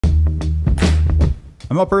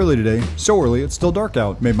I'm up early today, so early it's still dark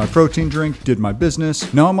out. Made my protein drink, did my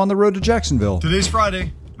business. Now I'm on the road to Jacksonville. Today's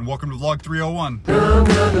Friday, and welcome to vlog 301.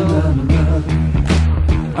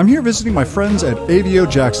 I'm here visiting my friends at AVO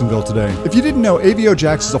Jacksonville today. If you didn't know, AVO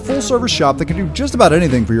JAX is a full-service shop that can do just about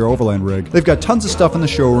anything for your overland rig. They've got tons of stuff in the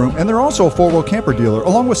showroom, and they're also a four-wheel camper dealer,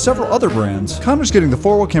 along with several other brands. Connor's getting the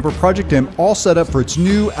four-wheel camper Project M all set up for its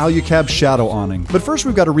new Alucab Shadow awning. But first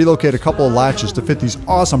we've got to relocate a couple of latches to fit these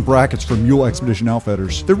awesome brackets from Mule Expedition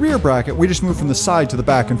Outfitters. The rear bracket, we just moved from the side to the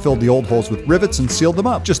back and filled the old holes with rivets and sealed them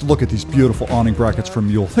up. Just look at these beautiful awning brackets from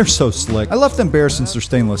Mule. They're so slick. I left them bare since they're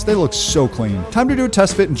stainless. They look so clean. Time to do a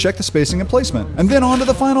test fit and check the spacing and placement. And then on to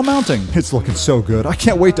the final mounting. It's looking so good. I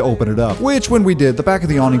can't wait to open it up. Which, when we did, the back of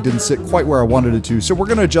the awning didn't sit quite where I wanted it to, so we're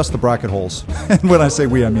going to adjust the bracket holes. And when I say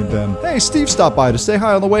we, I mean them. Hey, Steve stopped by to say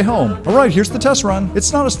hi on the way home. Alright, here's the test run.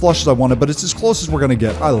 It's not as flush as I wanted, but it's as close as we're going to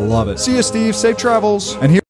get. I love it. See ya, Steve. Safe travels. And here